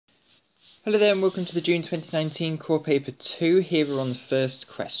Hello there and welcome to the June 2019 core paper 2. Here we're on the first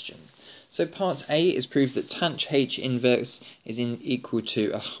question. So part A is proof that tanh h inverse is equal to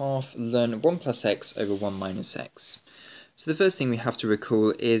a half ln 1 plus x over 1 minus x. So the first thing we have to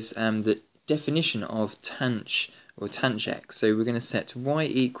recall is the definition of tanh or tanh x. So we're going to set y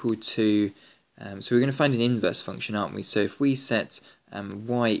equal to, so we're going to find an inverse function, aren't we? So if we set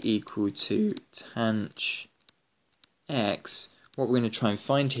y equal to tanh x, what we're going to try and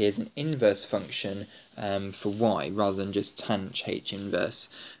find here is an inverse function for y rather than just tanh h inverse.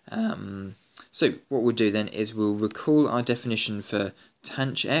 So what we'll do then is we'll recall our definition for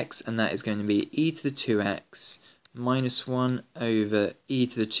tanh x, and that is going to be e to the 2x minus 1 over e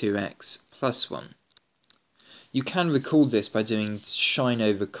to the 2x plus 1. You can recall this by doing sine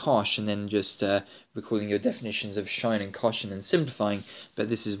over cosh and then just recalling your definitions of sine and cosh and then simplifying, but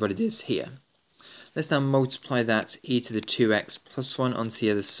this is what it is here. Let's now multiply that e to the 2x plus 1 onto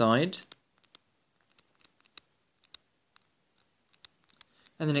the other side.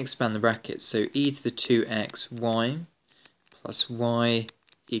 And then expand the brackets. So e to the 2xy plus y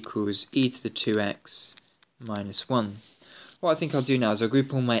equals e to the 2x minus 1. What I think I'll do now is I'll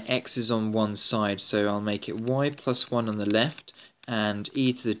group all my x's on one side. So I'll make it y plus 1 on the left and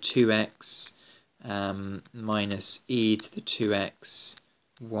e to the 2x minus e to the 2x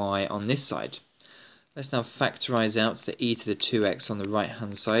y on this side. Let's now factorise out the e to the 2x on the right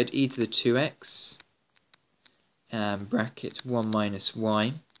hand side. E to the 2x, bracket 1 minus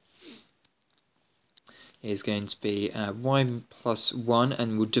y, is going to be y plus 1,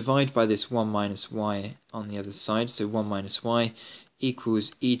 and we'll divide by this 1 minus y on the other side. So 1 minus y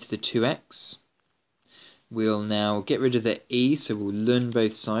equals e to the 2x. We'll now get rid of the e, so we'll ln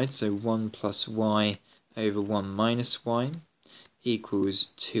both sides. So 1 plus y over 1 minus y equals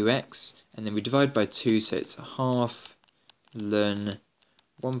 2x, and then we divide by 2, so it's a half ln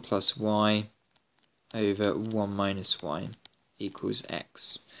 1 plus y over 1 minus y equals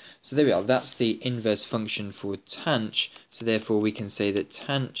x. So there we are, that's the inverse function for tanh, so therefore we can say that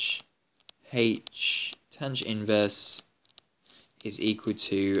tanh inverse is equal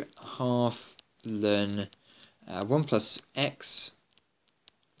to half ln 1 plus x,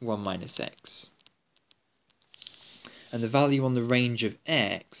 1 minus x. And the value on the range of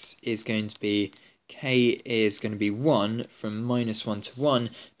x is going to be, k is going to be 1 from minus 1 to 1,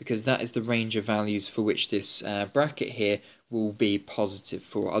 because that is the range of values for which this bracket here will be positive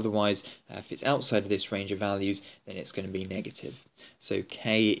for. Otherwise, if it's outside of this range of values, then it's going to be negative. So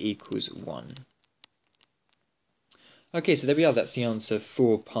k equals 1. Okay, so there we are, that's the answer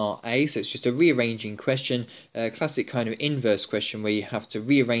for part A. So it's just a rearranging question, a classic kind of inverse question where you have to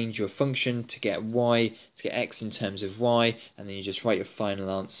rearrange your function to get y, to get x in terms of y, and then you just write your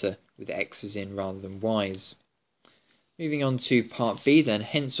final answer with x's in rather than y's. Moving on to part B then,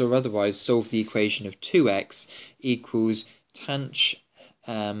 hence or otherwise solve the equation of 2x equals tanh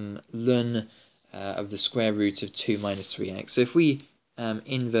ln of the square root of 2 minus 3x. So if we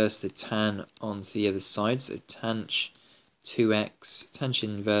inverse the tan onto the other side, so tanh 2x, tanh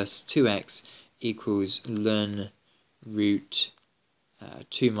inverse 2x equals ln root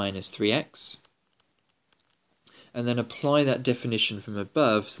 2 minus 3x. And then apply that definition from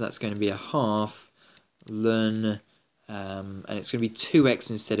above, so that's going to be a half ln, and it's going to be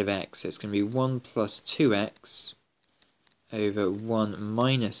 2x instead of x, so it's going to be 1 plus 2x over 1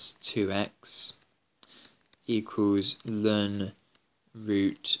 minus 2x equals ln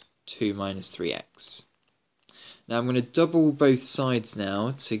root 2 minus 3x. Now I'm going to double both sides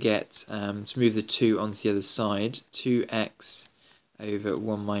now to get to move the 2 onto the other side. 2x over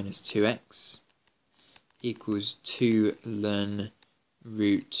 1 minus 2x equals 2 ln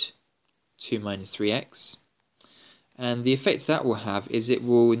root 2 minus 3x. And the effect that will have is it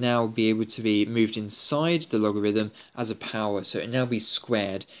will now be able to be moved inside the logarithm as a power, so it will now be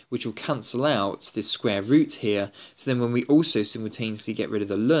squared, which will cancel out this square root here. So then when we also simultaneously get rid of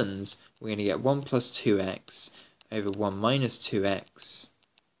the ln's, we're going to get 1 plus 2x over 1 minus 2x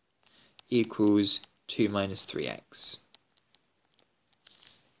equals 2 minus 3x.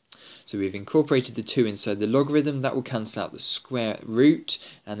 So we've incorporated the 2 inside the logarithm, that will cancel out the square root,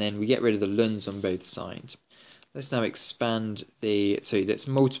 and then we get rid of the ln's on both sides. Let's now expand let's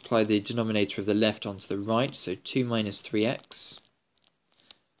multiply the denominator of the left onto the right, so 2 minus 3x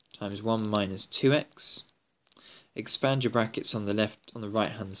times 1 minus 2x. Expand your brackets on the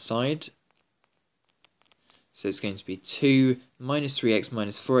right hand side. So it's going to be 2 minus 3x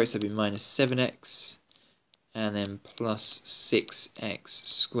minus 4x, that'll be minus 7x, and then plus 6x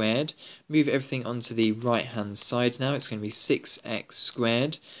squared. Move everything onto the right hand side now, it's going to be 6x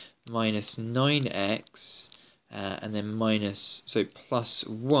squared minus 9x, and then minus, so plus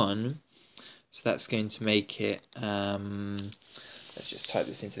 1 So that's going to make it, let's just type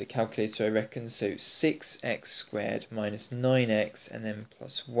this into the calculator, I reckon. So 6x squared minus 9x and then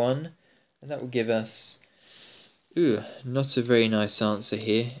plus 1. And that will give us, not a very nice answer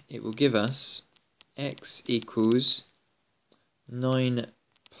here. It will give us x equals 9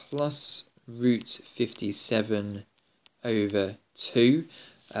 plus root 57 over 2.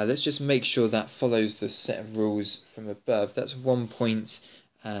 Let's just make sure that follows the set of rules from above. That's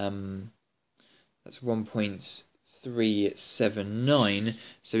 1.379.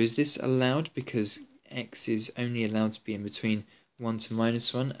 So is this allowed? Because x is only allowed to be in between 1 to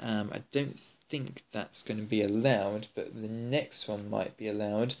minus 1. I don't think that's going to be allowed, but the next one might be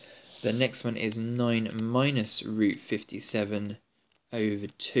allowed. The next one is 9 minus root 57 over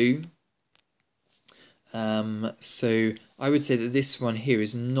 2. So I would say that this one here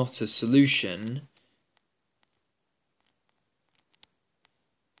is not a solution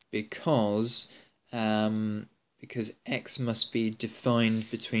because x must be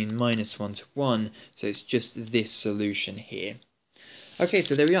defined between minus 1 to 1, so it's just this solution here. Okay,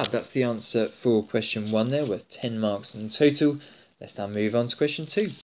 so there we are. That's the answer for question 1 there, worth 10 marks in total. Let's now move on to question 2.